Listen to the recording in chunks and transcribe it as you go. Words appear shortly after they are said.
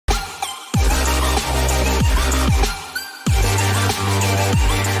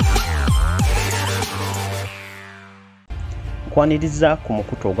nkwaniriza ku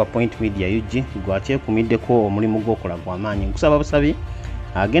mukutu ogwa Point Media UG gwakyekumiddeko omulimu gw'okola gw'amaanyi. Nkusaba busabi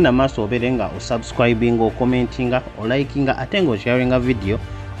agenda maaso obeere nga osubscribinga, okomentinga, olikinga ate nga osharinga video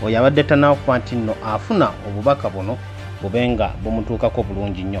oyo abadde tanaakuba nti nno afuna obubaka buno bubenga bumutuukako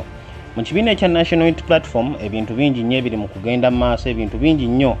bulungi nnyo. Mu kibiina ekya National Unity Platform ebintu bingi nnyo ebiri mu kugenda maaso, ebintu bingi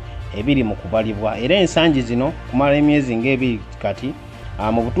nnyo ebiri mu kubalibwa, era ensangi zino kumala emyezi ng'ebiri kati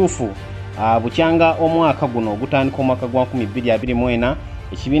mu butuufu bukyanga omwaka guno ogutandika omwaka gwa 2024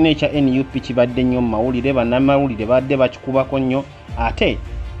 ekibiina ekya NUP kibadde nnyo mu mawulire, bannamawulire badde bakikubako nnyo ate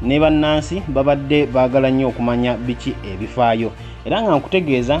ne bannansi babadde baagala nnyo okumanya biki ebifaayo. Era nga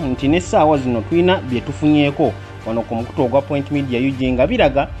nkutegeeza nti n'essaawa zino tulina bye tufunyeeko wano ku mukutu ogwa Point Media UG nga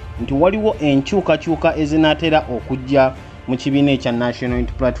biraga nti waliwo enkyukakyuka ezinaatera okujja mu kibiina ekya National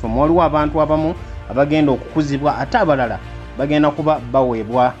Unity Platform. Waliwo abantu abamu abagenda okukuzibwa ate abalala bagenda kuba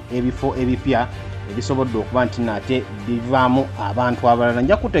baweebwa ebifo ebipya ebisobodde okuba nti nate bivaamu abantu abalala.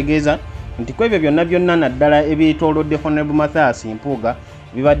 Nja kutegeeza nti ku ebyo byonna naddala ebiyitoolodde Honorable Mathias Mpuuga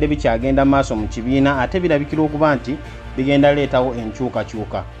bibadde bikyagenda maaso mu kibiina ate birabikira okuba nti bigenda leetawo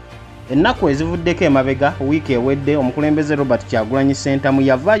enkyukakyuka. Ennaku ezivuddeko emabega wiiki ewedde omukulembeze Robert Kyagulanyi Ssentamu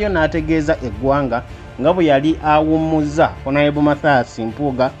yavaayo n'ategeeza eggwanga nga bwe yali awummuzza Honorable Mathias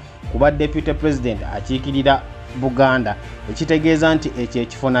Mpuuga kuba Deputy President akiikirira Buganda, ekitegeeza nti ekyo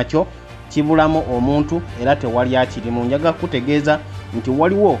ekifo nakyo kibulamu omuntu era tewali akirimu. Njaga kutegeeza nti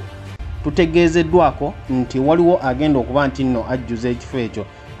waliwo tutegeezeddwako nti waliwo agenda okuba nti nno ajjuza ekifo ekyo.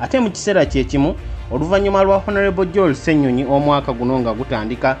 Ate mu kiseera kyekimu oluvannyuma lwa Honorable Joel Ssenyonyi omwaka guno nga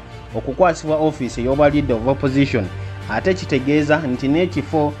gutandika okukwasibwa office ey'obwa Leader of Opposition, ate kitegeeza nti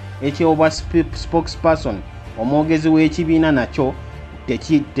n'ekifo eky'obwa spokesperson omwogezi w'ekibiina nakyo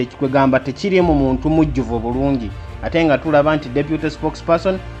kwegamba tekiri mu muntu mujjuvu bulungi, ate nga tulaba nti Deputy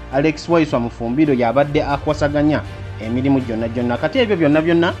Spokesperson Alex Waiswa MUFUMBIRO yabadde akwasaganya emirimu gyonna. Kati ebyo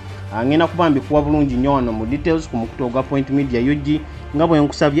byonna angenda kuba mbikuwa bulungi nnyo wano mu details ku mukutu ogwa Point Media UG nga bwe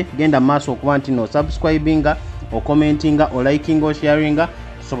nkusabye genda maaso okuba nti no subscribinga, okomentinga, olikinga, osharinga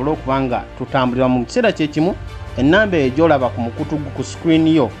tusobole okuba nga tutambulira mu kiseera kyekimu. Ennamba egyolaba ku mukutu ku screen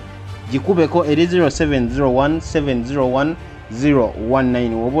yo gikubeko eri 0701 701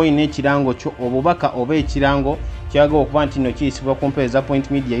 oba olina ekirango kyo obubaka oba ekirango kyaga okuba nti no kiyisibwa ku mpeeza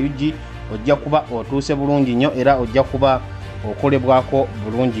Point Media UG ojja kuba otuuse bulungi nnyo era ojja kuba okolebwako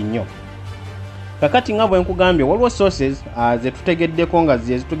bulungi nnyo. Kakati nga bwe nkugambye waliwo sources zetutegeddeko nga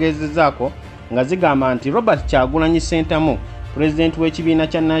zitugezezaako nga zigamba nti Robert Kyagulanyi Ssentamu President w'ekibiina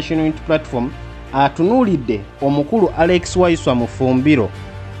kya National Unity Platform atunuulidde omukulu Alex Waiswa MUFUMBIRO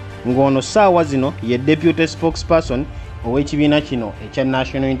ng'ono ssaawa zino ye Deputy Spokesperson ow'ekibiina kino ekya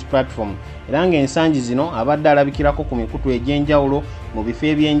National Unity Platform, era ng'ensangi zino abadde alabikirako ku mikutu egy'enjawulo mu bifo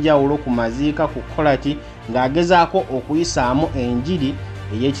eby'enjawulo, ku maziika, ku kukolaki ng'agezaako okuyisaamu enjiri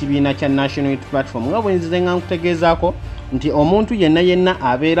ey'ekibiina kya National Unity Platform. Nga bwe nzize nga nkutegeezaako nti omuntu yenna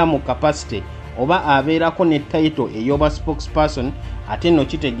abeera mu capacity oba abeerako ne title ey'obwa spokesperson ate nno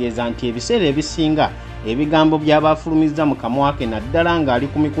kitegeeza nti ebiseera ebisinga ebigambo by'abafulumiza mu kamwa ke naddala ng'ali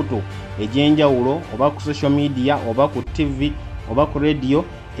ku mikutu egy'enjawulo oba ku social media oba ku TV oba ku radio,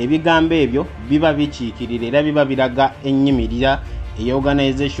 ebigambo ebyo biba bikiikirira era biba biraga ennyimirira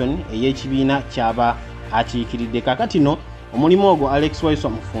ey'organization ey'ekibiina kyaba akiikiridde. Kakati no omulimu ogwo Alex Waiswa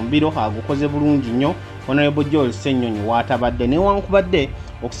MUFUMBIRO agukoze bulungi nnyo Honorable Joel Ssenyonyi waatabadde, newankubadde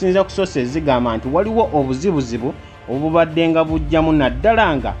okusinziira ku sources zigamba nti waliwo obuzibuzibu obubadde nga bujjamu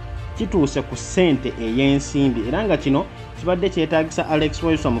naddala nga kituuse ku ssente ey'ensimbi, era nga kino kibadde kyetaagisa Alex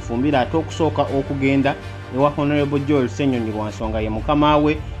Waiswa MUFUMBIRO ate okusooka okugenda ewa Honorable Joel Ssenyonyi lwa nsonga ye mukama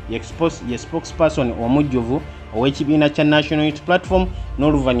we ye spokesperson omujjuvu ow'ekibiina kya National Unity Platform,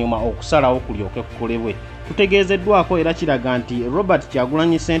 n'oluvannyuma okusalawo kulyoke kukolebwe. Tutegeezeddwako era kiraga nti Robert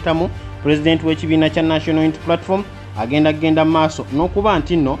Kyagulanyi Ssentamu President w'ekibiina kya National Unity Platform agenda maaso n'okuba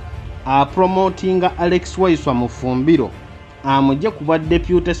nti nno apromotinga Alex Waiswa MUFUMBIRO amugye kuba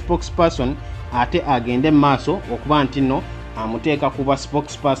Deputy Spokesperson ate agende maaso okuba nti nno amuteeka kuba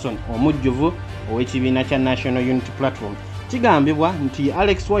spokesperson omujjuvu ow'ekibiina kya National Unity Platform. Kigambibwa nti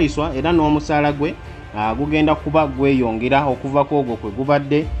Alex Waiswa era n'omusaala gwe gugenda kuba gweyongera okuva ku ogwo kwe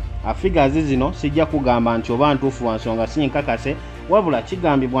gubadde. Figures zino sijja kugamba nti oba ntuufu wa nsonga si nkakase, wabula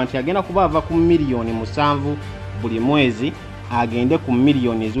kigambibwa nti agenda kuba ava ku miliyoni 7 buli mwezi agende ku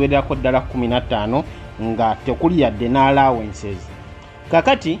miliyoni eziwererako ddala 15 nga tekuli yadde n'allowances.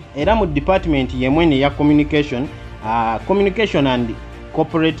 Kakati era mu department yemwene ya communication and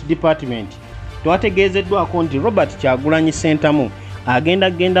corporate department twategeezeddwako nti Robert Kyagulanyi Ssentamu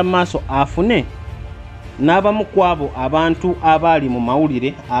agenda maaso afune n'abamu kwabo abantu abali mu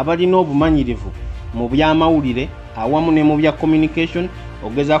mawulire abalina obumanyirivu mu byamawulire awamu ne mu bya communication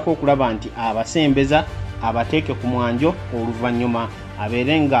ogezaako okulaba nti abasembeza abateeke ku mwanjo oluvannyuma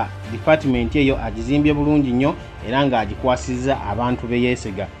abeere nga department eyo agizimbye bulungi nnyo era nga agikwasizza abantu be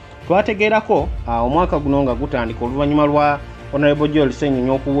yeesiga. Twategeerako omwaka guno nga gutandika oluvannyuma lwa Honorable Joel Ssenyonyi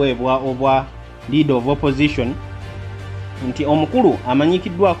okuweebwa obwa Leader of Opposition nti omukulu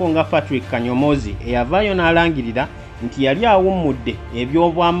amanyikiddwako nga Patrick Kanyomozi eyavaayo n'alangirira nti yali awummudde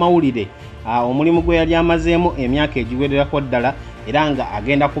ebyobwamawulire omulimu gwe yali amazeemu emyaka egiwererako ddala era nga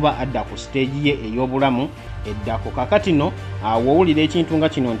agenda kuba adda ku stage ye ey'obulamu eddako. Kakati no wowulira ekintu nga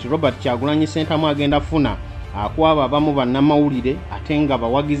kino nti Robert Kyagulanyi Ssentamu agenda funa akwaba abamu bannamawulire ate nga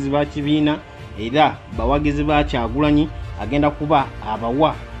bawagizi ba kibiina era bawagizi ba Kyagulanyi agenda kuba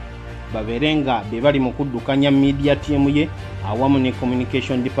abawa babeere nga be bali mu kuddukanya media team ye awamu ne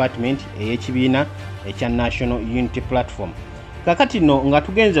communication department ey'ekibiina ekya National Unity Platform. Kakati no nga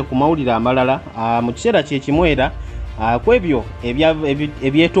tugenze ku mawulire amalala mu kiseera kye kimwera kwebyo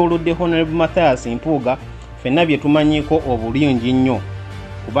ebyetoolodde Honorable Mathias Mpuuga ffenna bye tumanyiiko obulungi nnyo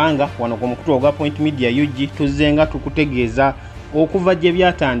kubanga wano ku mukutu ogwa Point Media UG tuzze nga tukutegeeza okuva gye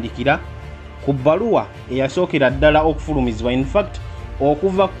byatandikira ku bbaluwa eyasookera ddala okufulumizibwa. In fact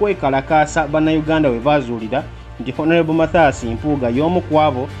okuva kwekalakaasa bannayuganda we baazuulira nti Honorable Mathias Mpuuga y'omu ku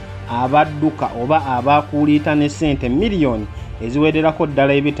abo abadduka oba abakuuliita ne ssente miliyoni eziwererako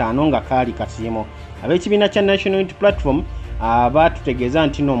ddala 5 nga kaali kasiimo. Ab'ekibiina kya National Unity Platform baatutegeeza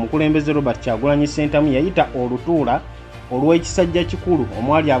nti n'omukulembeze Robert Kyagulanyi Ssentamu yayita olutuula olw'ekisajja kikulu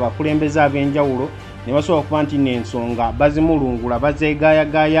omwali abakulembeze ab'enjawulo ne basobola okuba nti n'ensonga bazimulungula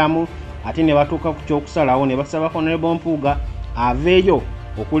bazeegaayagaayamu ate ne batuuka ku kyokusalawo ne basaba Honorable Mpuuga aveeyo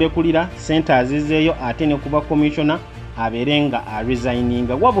okulekulira ssente azizeeyo ate ne kuba commissioner abeere nga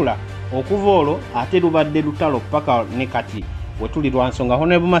resigninga. Wabula okuva olwo ate lubadde lutalo paka ne kati wetuli lwa nsonga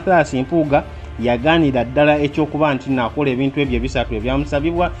Honorable Mathias Mpuuga yagaanira ddala ekyokuba nti naakola ebintu ebyo ebisatu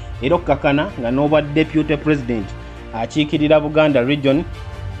ebyamusabibwa era okukakana nga n'obwa deputy president akiikirira Buganda region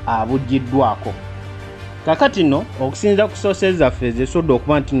abuggiddwako. Kakati no okusinza ku sources zaffe ezisodde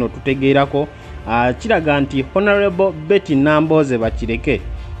okuba nti no tutegeerako kiraga nti Honorable Betty Nambooze Bakireke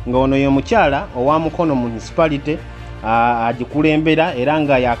nga ono ye mukyala owa Mukono municipality agikulembera era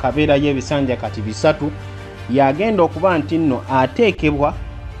nga yakabeerayo ebisanja kati 3 yagenda okuba nti nno ateekebwa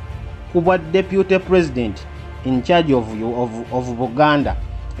ku bwa deputy president in charge of Buganda,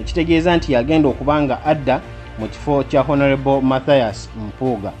 ekitegeeza nti yagenda okuba nga adda mu kifo kya Honorable Mathias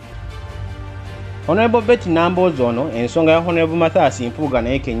Mpuuga. Honorable Betty Nambooze ono ensonga ya Honorable Mathias Mpuuga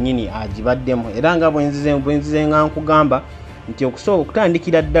naye kennyini agibaddemu era nga bwenzize nga nkugamba nti okusobola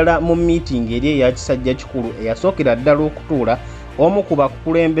okutandikira ddala mu meeting eri eya kisajja kikulu eyasookera ddala okutuula omu ku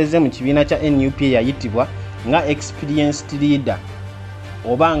bakulembeze mu kibiina kya NUP yayitibwa nga experienced leader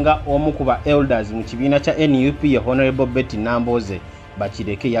oba nga omu ku ba elders mu kibiina kya NUP ye Honorable Betty Nambooze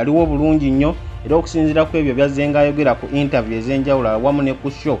Bakireke yaliwo bulungi nnyo era okusinziira ku ebyo byazzenga ayogera ku interview ez'enjawulo awamu ne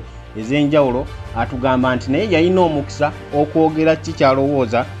ku show ez'enjawulo atugamba nti naye yalina omukisa okwogera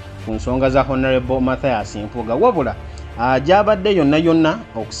kikyalowooza ku nsonga za Honorable Mathias Mpuuga. Wabula gyabadde yonna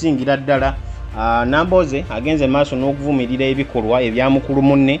okusingira ddala Nambooze agenze maaso n'okuvumirira ebikolwa ebya mukulu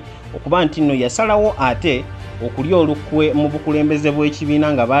munne okuba nti nno yasalawo ate okulya olukwe mu bukulembeze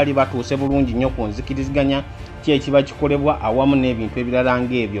bw'ekibiina nga baali batuuse bulungi nnyo ku nzikiriziganya ki ekiba kikolebwa awamu n'ebintu ebirala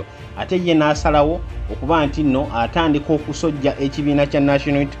ng'ebyo. Ate ye n'asalawo okuba nti nno atandika okusojja ekibiina kya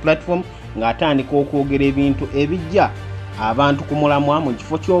National Unity Platform ng'atandika okwogera ebintu ebijja abantu ku mulamwa mu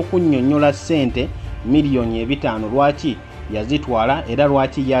kifo ky'okunnyonnyola ssente miliyoni 5 lwaki yazitwala era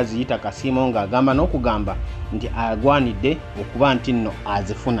lwaki yaziyita kasiimo ng'agamba n'okugamba nti agwanidde okuba nti nno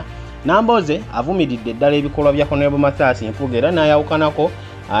azifuna. Nambooze avumiridde ddala ebikolwa bya Honorable Mathias Mpuuga era n'ayawukanako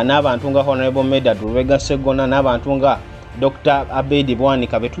n'abantu nga Honorable Medad Lubega Segona n'abantu nga Dr. Abedi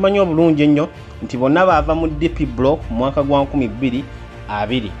Bwanika be tumanyi obulungi ennyo nti bonna baava mu DP block mu mwaka gwa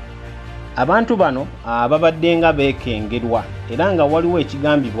 2020. Abantu bano babadde nga beekengerwa era nga waliwo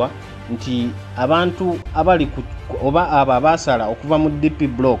ekigambibwa nti abantu abali oba abo abaasala okuva mu DP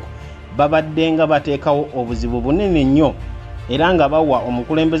block babadde nga bateekawo obuzibu bunene nnyo era nga bawa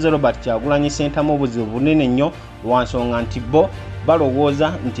omukulembeze Robert Kyagulanyi Ssentamu obuzibu bunene nnyo lwansonga nti bo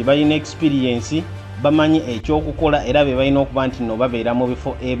balowooza nti balina experience bamanyi ekyokukola era be balina okuba nti no babeera mu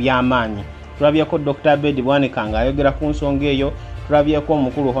bifo eby'amaanyi. Tulabyeko Dr. Abedi Bwanika nga ayogera ku nsonga eyo, tulabyeko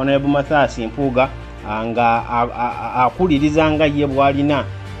omukulu Honorable Mathias Mpuuga nga akuliriza nga ye bwalina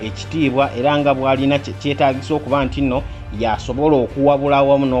ekitiibwa era nga bwalina kyetaagisa okuba nti nno yasobola okuwabula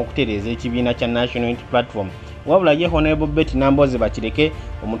awamu n'okutereeza ekibiina kya National Unity Platform. Wabula ye Honorable Betty Nambooze Bakireke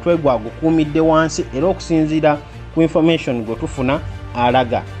omutwe gwagukuumidde wansi era okusinziira ku information gwe tufuna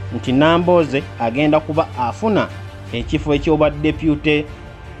alaga nti Nambooze agenda kuba afuna ekifo ekyoba deputy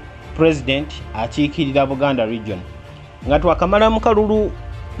president akiikirira Buganda region. Nga twakamala mu kalulu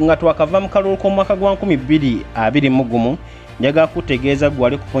nga twakava mu kalulu k'omwaka gwa 2021 njaga kutegeeza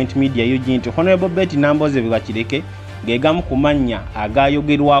gwali ku Point Media UG nti Honorable Betty Nambooze Bakireke gegamu kumanya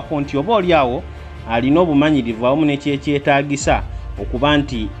agayogerwako nti oba oliawo alina obumanyirivu awamu n'ekyekyetaagisa okuba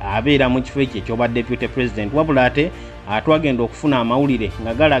nti abeera mu kifo ekyo ekyoba deputy president. Wabula ate twagenda okufuna amawulire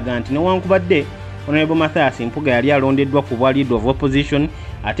nga galaga nti newankubadde Honorable Mathias Mpuuga yali alondeddwa ku bwa leader of opposition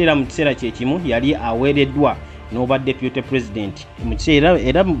ate era mu kiseera kyekimu yali aweereddwa n'oba deputy president mu kiseera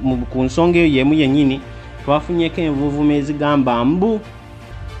era ku nsonga eyo yemu yennyini twafunyeko envuvuma ezigamba mbu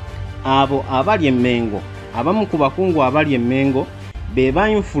abo abali emmengo abamu ku bakungu abali emmengo be ba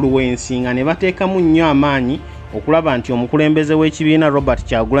influencinga ne bateekamu nnyo amaanyi okulaba nti omukulembeze w'ekibiina Robert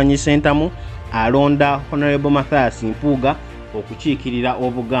Kyagulanyi Ssentamu alonda Honorable Mathias Mpuuga okukiikirira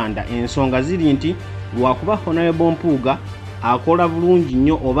Obuganda. Ensonga ziri nti lwakuba Honorable Mpuuga akola bulungi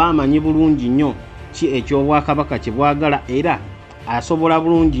nnyo oba amanyi bulungi nnyo ki eky'Obwakabaka kye bwagala era asobola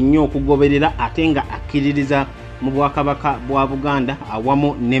bulungi nnyo okugoberera ate nga akkiririza mu Bwakabaka bwa Buganda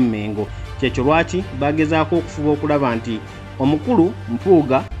awamu n'emmengo. Kyekyo lwaki bagezaako okufuba okulaba nti omukulu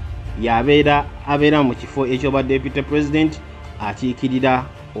Mpuuga abeera mu kifo ekyoba deputy president akiikirira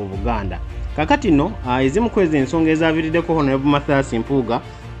Obuganda. Kakati no ezimu kwezi ensonga ezaviiriddeko Honorable Mathias Mpuuga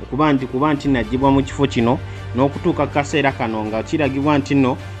kuba nti najjibwa mu kifo kino n'okutuuka kaseera kano nga kiragibwa nti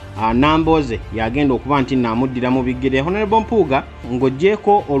no Nambooze yagenda okuba nti naamuddira mu bigere. Honorable Mpuuga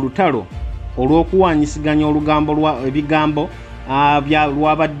ng'oggyeko olutalo olw'okuwaanyisiganya ebigambo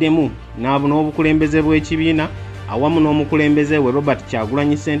lwabaddemu n'obukulembeze bw'ekibiina awamu n'omukulembeze we Robert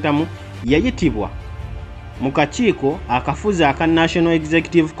Kyagulanyi Ssentamu yayitibwa mu kakiiko akafuzi aka National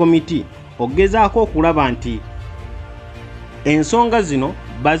Executive Committee okugezaako okulaba nti ensonga zino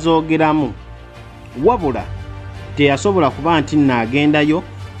bazoogeramu, wabula teyasobola kuba nti naagendayo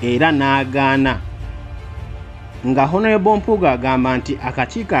era n'agaana. Nga Honorable Mpuuga agamba nti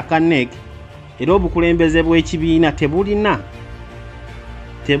akakiiko aka NEC era obukulembeze bw'ekibiina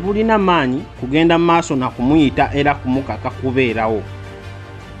tebulina maanyi kugenda maaso na kumuyita era kumukaka kubeerawo.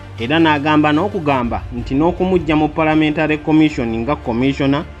 Era n'agamba n'okugamba nti n'okumujja mu Parliamentary Commission nga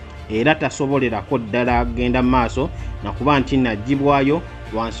commissioner era tasobolerako ddala agenda maaso na kuba nti najjibwayo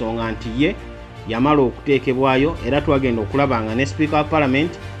lwa nsonga nti ye yamala okuteekebwayo era twagenda okulaba nga ne Speaker wa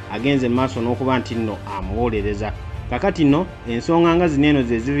Parliament agenze maaso n'okuba nti nno amuwolereza. Kakati nno ensonga nga zineeno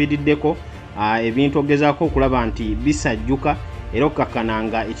ze ziviiriddeko ebintu ogezaako okulaba nti bisajjuka era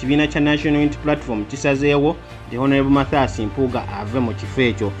okukakkananga ekibiina kya National Unity Platform kisazeewo nti Honorable Mathias Mpuuga ave mu kifo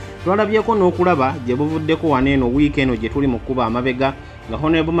ekyo. Twalabyeko n'okulaba gye buvuddeko waneeno wiiki eno gye tuli mu kkuba amabega nga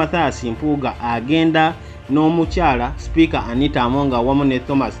Honorable Mathias Mpuuga agenda n'omukyala Speaker Anita Amonga awamu ne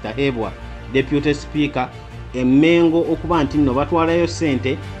Thomas Tahebwa Deputy Speaker emmengo okuba nti nno batwalayo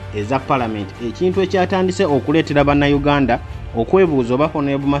ssente eza Parliament, ekintu ekyatandise okuleetera bannayuganda okwebuuza oba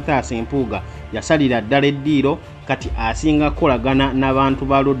Honorable Mathias Mpuuga yasalira ddala eddiiro kati asinga kukolagana n'abantu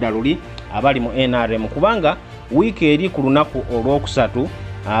ba ludda luli abali mu NRM, kubanga wiiki eri ku lunaku olwokusatu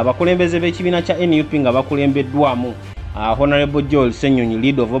abakulembeze b'ekibiina kya NUP nga bakulembeddwamu Honorable Joel Ssenyonyi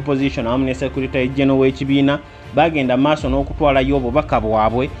leader of opposition awamu ne Secretary General w'ekibiina bagenda maaso n'okutwalayo obubaka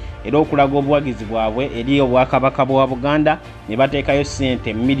bwabwe era okulaga obuwagizi bwabwe eri Obwakabaka bwa Buganda ne bateekayo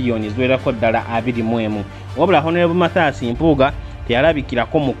ssente miliyoni ziwerako ddala 21. Wabula Honorable Mathias Mpuuga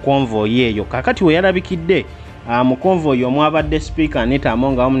teyalabikirako mu konvoyi eyo. Kakati we yalabikidde mu konvoyi omwabadde Speaker Anita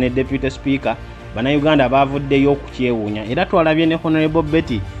Amonga awamu ne Deputy Speaker bannayuganda baavuddeyo okukyewuunya era twalabye ne Honorable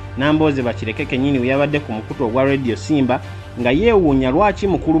Betty Nambooze Bakireke kennyini we yabadde ku mukutu ogwa Radio Simba nga yeewuunya lwaki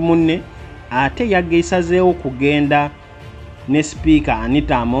mukulu munne ate yageesazeewo kugenda ne Speaker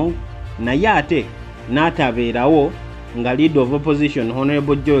Anita Amonga naye ate n'atabeerawo nga leader of opposition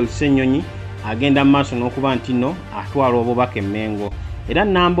Honorable Joel Ssenyonyi agenda maaso n'okuba nti nno atwala obubaka emmengo. Era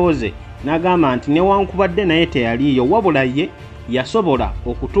Nambooze n'agamba nti newankubadde naye teyaliiyo wabula ye yasobola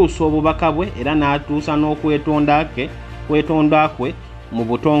okutuusa obubaka bwe era n'atuusa n'okwetonda kwe mu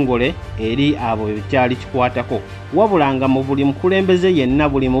butongole eri abo ekyali kikwatako, wabula nga mu buli mukulembeze yenna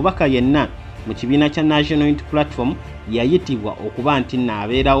buli mubaka yenna mu kibiina kya National Unity Platform yayitibwa okuba nti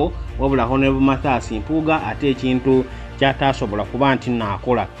naabeerawo, wabula Honorable Mathias Mpuuga ate ekintu kyatasobola kuba nti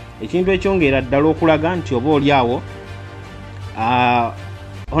naakola. Ekintu ekyongera ddala okulaga nti oba oliawo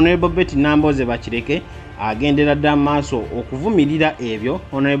Honorable Betty Nambooze Bakireke agendera ddala maaso okuvumirira ebyo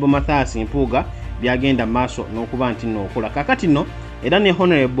Honorable Mathias Mpuuga byagenda maaso n'okuba nti nookola. Kakati nno era ne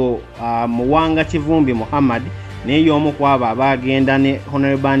Honorable Muwanga Kivumbi Muhammad n'ey'omu ku abo abagenda ne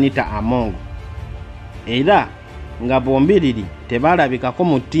Honorable Anita Amonga era nga bombiriri tebalabikako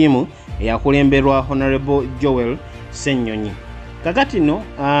mu ttiimu eyakulemberwa Honorable Joel Ssennyonyi. Kakati nno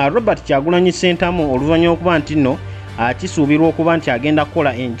Robert Kyagulanyi Ssentamu oluvannyuma okuba nti nno kisuubirwa okuba nti agenda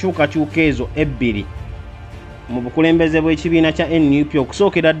kukola enkyukakyuka ezo ebbiri mu bukulembeze bw'ekibiina kya NUP,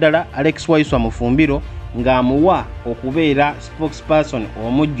 okusookera ddala Alex Waiswa Mufumbiro ng'amuwa okubeera spokesperson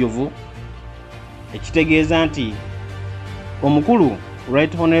omujjuvu, ekitegeeza nti omukulu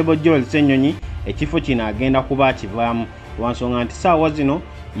Right Honorable Joel Ssennyonyi ekifo kino agenda kuba akivaamu lwansonga nti saawa zino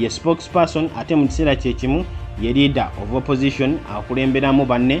ye spokesperson ate mu kiseera kyekimu ye leader of opposition akulemberamu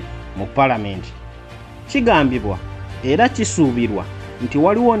banne mu parliament. Kigambibwa era kisuubirwa nti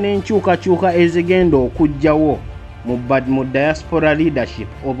waliwo n'enkyukakyuka ezigenda okujjawo mu diaspora leadership,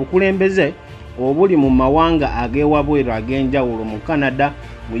 obukulembeze obuli mu mawanga ag'ewabweru ag'enjawulo, mu Canada,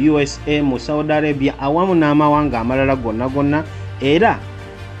 mu USA, mu Saudi Arabia awamu n'amawanga amalala gonna. Era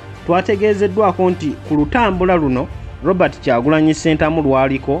twategeezeddwako nti ku lutambula luno Robert Kyagulanyi Ssentamu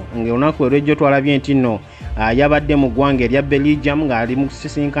lwaliko ng'olunaku olw'ejjo twalabye nti nno yabadde mu ggwanga erya Belgium ng'ali mu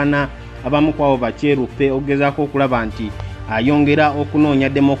kusisinkana abamu ku abo bakyeruppe okugezaako okulaba nti ayongera okunoonya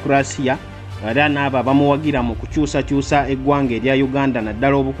demokrasiya era n'abo abamuwagira mu kukyusakyusa eggwanga erya Uganda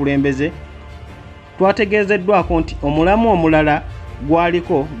naddala obukulembeze. Twategeezeddwako nti omulamu omulala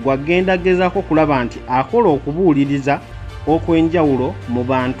gwaliko gwagenda gezaako kulaba nti akola okubuuliriza okwenjawulo mu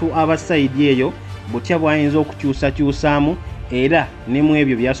bantu abasayidi eyo butya bwayinza okukyusakyusaamu era ne mu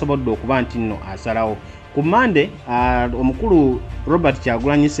ebyo byasobodde okuba nti nno asalawo. Ku Mande omukulu Robert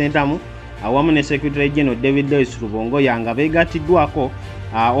Kyagulanyi Ssentamu awamu ne Secretary General David Lewis Rubongoya nga beegatiddwako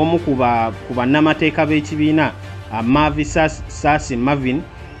omu ku bannamateeka b'ekibiina Mavi Sasi Marvin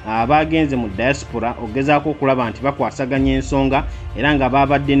abagenze mu diaspora okugezaako okulaba nti bakwasaganya ensonga era nga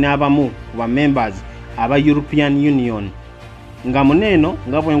babadde n'abamu ku bamembers aba European Union. Nga muneeno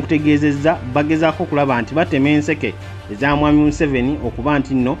nga bwe nkutegeezezza bagezaako okulaba nti batema enseke eza Mwami Museveni okuba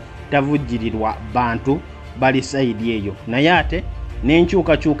nti nno tavujjirirwa bantu bali sayidi eyo. Naye ate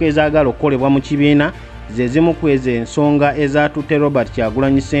n'enkyukakyuka ezaagala okukolebwa mu kibiina ze zimu ku ezo ensonga ezatutte Robert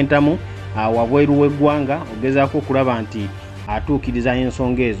Kyagulanyi Ssentamu wabweru w'eggwanga ogezaako okulaba nti atuukiriza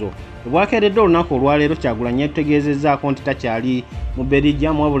ensonga ezo. Bwakeeredde olunaku olwaleero Kyagulanyi yategeezezzaako nti takyali mu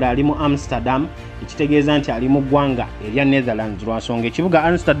Belgium wabula ali mu Amsterdam, ekitegeeza nti ali mu ggwanga erya Netherlands lwansonga ekibuga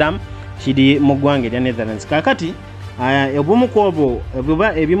Amsterdam kiri mu ggwanga erya Netherlands. Kaakati ebimu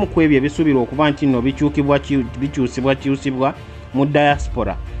ku ebyo ebisuubirwa okuba nti nno bikyusibwa mu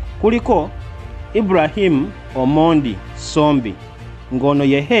diaspora kuliko Ibrahim Omondi Sombi ng'ono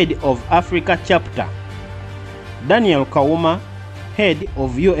ye head of Africa chapter, Daniel Kawuma head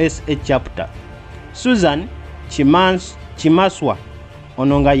of USA chapter, Susan Chimaswa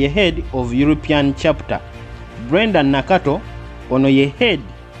ono nga ye head of European chapter, Brenda Nakato ono ye head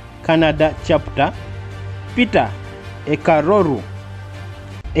Canada chapter, Peter Ekaroru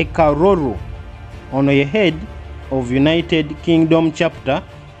ono ye head of United Kingdom chapter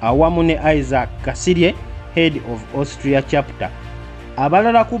awamu ne Isaac Kasirye head of Austria chapter.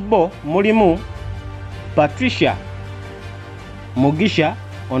 Abalala ku bo mulimu Patricia Mugisha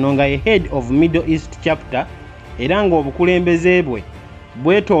ono nga ye head of Middle East chapter era ng'obukulembeze bwe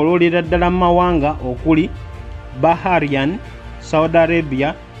bwetooloolera ddala mu mawanga okuli Bahrain, Saudi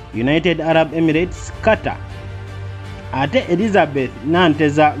Arabia, United Arab Emirates, Qatar. Ate Elizabeth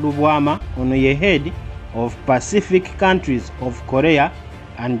Nanteza Lubwama ono ye head of Pacific countries of Korea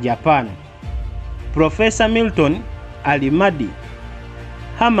and Japan. Professor Milton Alimadi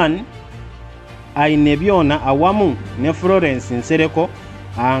Haman Ainebyona awamu ne Florence Nsereko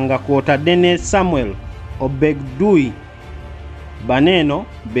nga kwotadde ne Samuel Obegdui baneno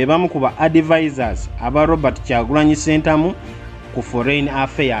be bamu ku ba advisors aba Robert Kyagulanyi Ssentamu ku foreign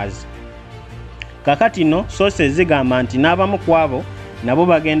affairs. Kakati no sources zigamba nti n'abamu ku abo nabo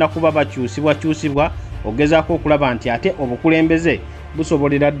bagenda kuba bakyusibwa ogezaako okulaba nti ate obukulembeze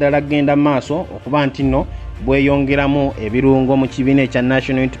busobolera ddala genda maaso okuba nti nno bweyongeramu ebirungo mu kibiina ekya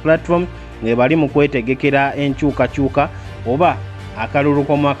National Unity Platform nga bali mu kwetegekera enkyukakyuka oba akalulu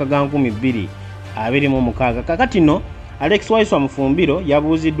k'omwaka ga 2026. Kakati nno Alex Waiswa Mufumbiro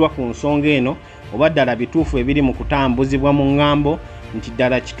yabuuziddwa ku nsonga eno oba ddala bituufu ebiri mu kutambuzibwa mu ŋŋambo nti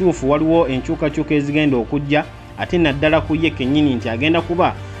ddala kituufu waliwo enkyukakyuka ezigenda okujja ate naddala ku ye kennyini nti agenda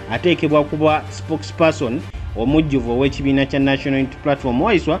kuba ateekebwa kuba spokesperson omujjuvu ow'ekibiina kya National Unity Platform.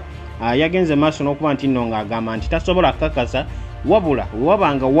 Waiswa yagenze maaso n'okuba nti nno ng'agamba nti tasobola kukakasa wabula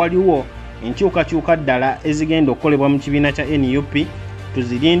wabanga waliwo enkyukakyuka ddala ezigenda okukolebwa mu kibiina kya NUP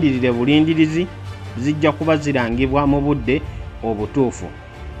tuzirindirire bulindirizi zijja kuba zirangibwa mu budde obutuufu.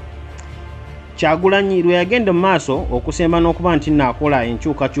 Kyagulanyi lwe yagenda mu maaso okusemba n'okuba nti naakola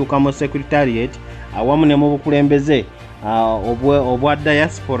enkyukakyuka mu secretariat awamu ne mu bukulembeze obwa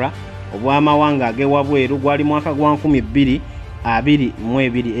diaspora obw'amawanga ag'ewabweru gwali mwaka gwa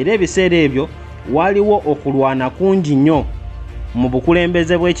 2022 era ebiseera ebyo waliwo okulwana kungi nnyo mu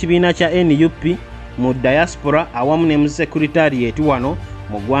bukulembeze bw'ekibiina kya NUP mu diaspora awamu ne mu secretariat wano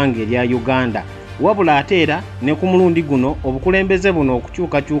mu ggwanga erya Uganda. Wabula ate era ne ku mulundi guno obukulembeze buno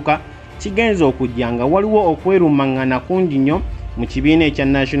okukyukakyuka kigenza okujja nga waliwo okwerumaŋŋana kungi nnyo mu kibiina ekya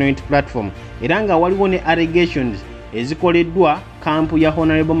National Unity Platform era nga waliwo ne allegations ezikoleddwa kampu ya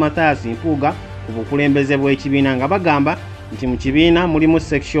Honorable Mathias Mpuuga ku bukulembeze bw'ekibiina nga bagamba nti mu kibiina mulimu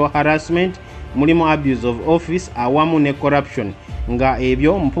sexual harassment, mulimu abuse of office awamu ne corruption, nga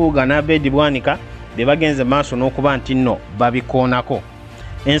ebyo Mpuuga n'Abedi Bwanika bye bagenze maaso n'okuba nti nno babikoonako.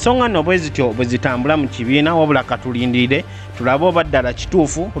 Ensonga nno bwe zityo bwe zitambula mu kibiina, wabula katulindirire tulabe oba ddala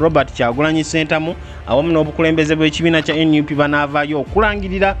kituufu Robert Kyagulanyi Ssentamu awamu n'obukulembeze bw'ekibiina kya NUP banaavaayo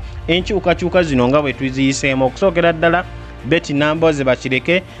okulangirira enkyukakyuka zino nga bwe tuziyiseemu. Okusookera ddala Betty Nambooze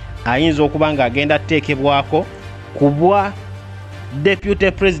bakireke ayinza okuba ng'agenda tuteekebwako ku bwa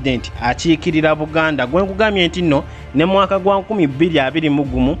Deputy President akiikirira Buganda. Gwe nkugambye nti nno ne mwaka gwa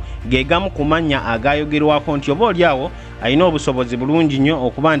 2021 ge gamu ku mannya agayogerwako nti oba oliawo alina obusobozi bulungi nnyo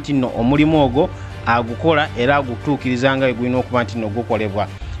okuba nti nno omulimu ogwo agukola era agutuukiriza nga egulina okuba nti nno gukolebwa.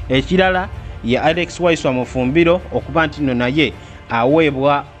 Ekirala ye Alex Waiswa MUFUMBIRO okuba nti nno naye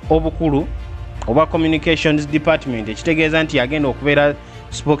aweebwa obukulu oba Communications Department, ekitegeeza nti agenda okubeera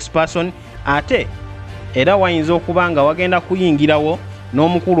spokesperson, ate era wayinza okuba nga wagenda kuyingirawo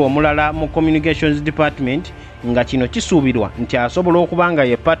n'omukulu omulala mu Communications Department nga kino kisuubirwa nti asobola okuba nga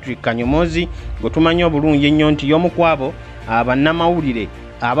ye Patrick Kanyomozi gwe tumanyi obulungi ennyo nti y'omu ku abo abannamawulire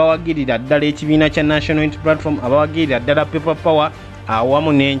abawagirira ddala ekibiina kya National Unity Platform, abawagirira ddala People Power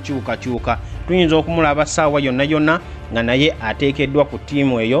awamu n'enkyukakyuka. Tuyinza okumulaba ssaawa yonna yonna nga naye ateekeddwa ku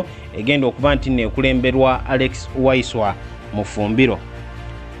ttiimu eyo egenda okuba nti neekulemberwa Alex Waiswa MUFUMBIRO.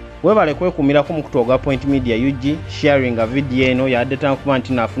 Webale kwekumirako mu kutoga Point Media UG sharing a video eno yadde tankuba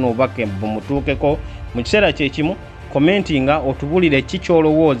nti nafuna obubaka bumutuukeko mu kiseera kyekimu commentinga otubulire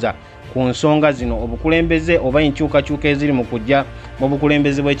kikyolowooza ku nsonga zino, obukulembeze oba enkyukakyuka eziri mu kujja mu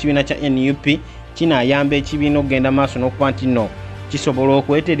bukulembeze bw'ekibiina kya NUP kinaayamba ekibiina okugenda maaso n'okuba nti nno kisobola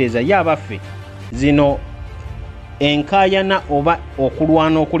okwetereza yabaffe zino enkaayana oba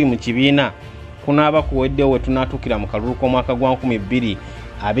okulwana okuli mu kibiina kunaaba kuweddewo we tunaatuukira mu kalulu k'omwaka gwa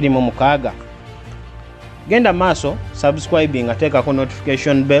 2026. Genda maaso subscribing ateekako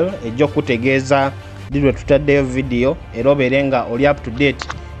notification bell ejja okutegeeza lwe tutaddeyo video era obeere nga oli up to date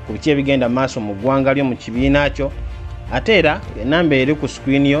ku biki ebigenda maaso mu ggwanga lyo mu kibiina kyo. Ate era enamba eri ku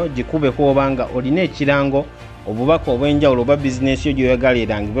screen yo gikubeko oba nga olina ekirango obubaka obw'enjawulo oba bizinesi yo gy'oyagala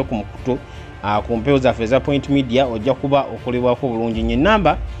erangibwe ku mukutu ku mpewo zaffe eza Point Media ojja kuba okolebwako bulungi nnyo.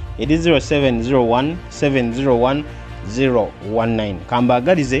 Enamba eri 0701 701 019.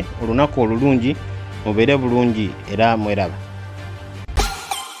 Kambaagalize olunaku olulungi, mubeere bulungi era mweraba.